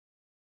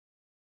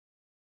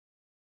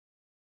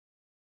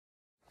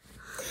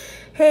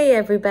Hey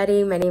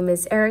everybody, my name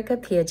is Erica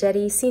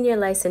Piagetti, Senior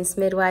Licensed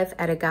Midwife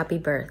at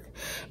Agape Birth,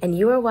 and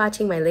you are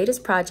watching my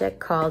latest project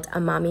called A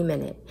Mommy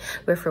Minute,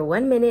 where for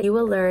 1 minute you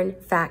will learn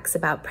facts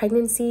about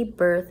pregnancy,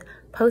 birth,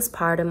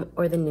 postpartum,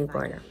 or the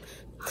newborner.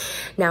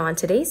 Now on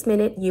today's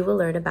minute, you will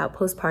learn about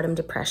postpartum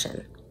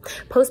depression.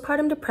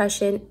 Postpartum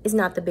depression is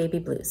not the baby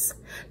blues.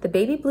 The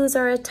baby blues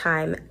are a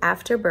time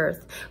after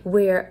birth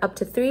where up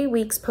to 3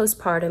 weeks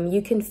postpartum,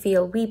 you can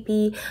feel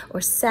weepy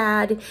or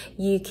sad.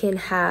 You can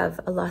have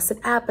a loss of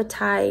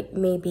appetite,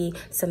 maybe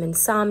some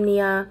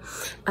insomnia.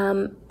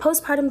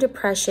 Postpartum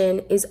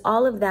depression is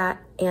all of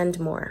that and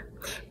more.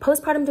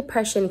 Postpartum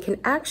depression can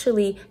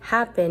actually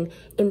happen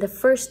in the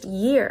first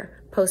year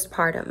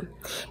postpartum.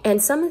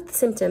 And some of the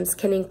symptoms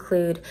can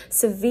include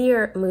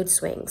severe mood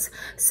swings,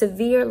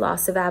 severe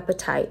loss of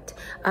appetite,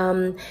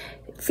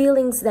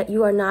 feelings that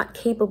you are not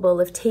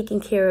capable of taking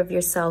care of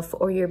yourself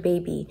or your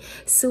baby,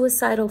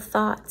 suicidal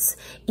thoughts,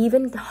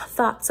 even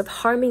thoughts of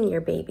harming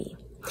your baby.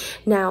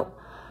 Now,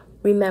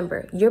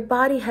 remember, your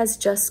body has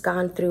just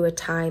gone through a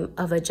time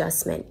of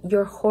adjustment.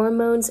 Your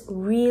hormones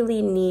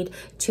really need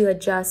to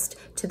adjust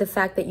to the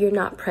fact that you're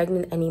not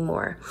pregnant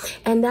anymore.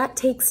 And that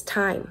takes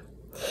time.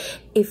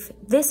 If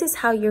this is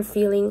how you're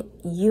feeling,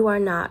 you are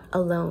not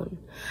alone.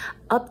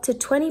 Up to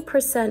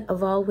 20%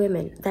 of all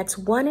women, that's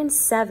 1 in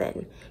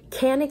 7,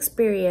 can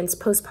experience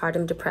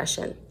postpartum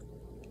depression.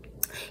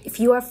 If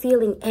you are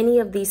feeling any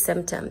of these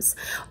symptoms,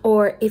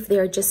 or if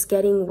they're just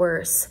getting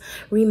worse,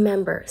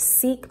 remember,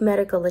 seek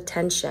medical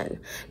attention.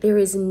 There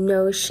is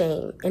no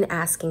shame in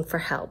asking for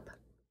help.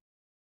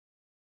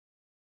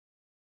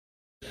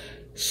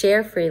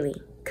 Share freely,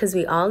 because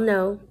we all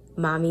know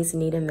mommies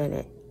need a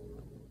minute.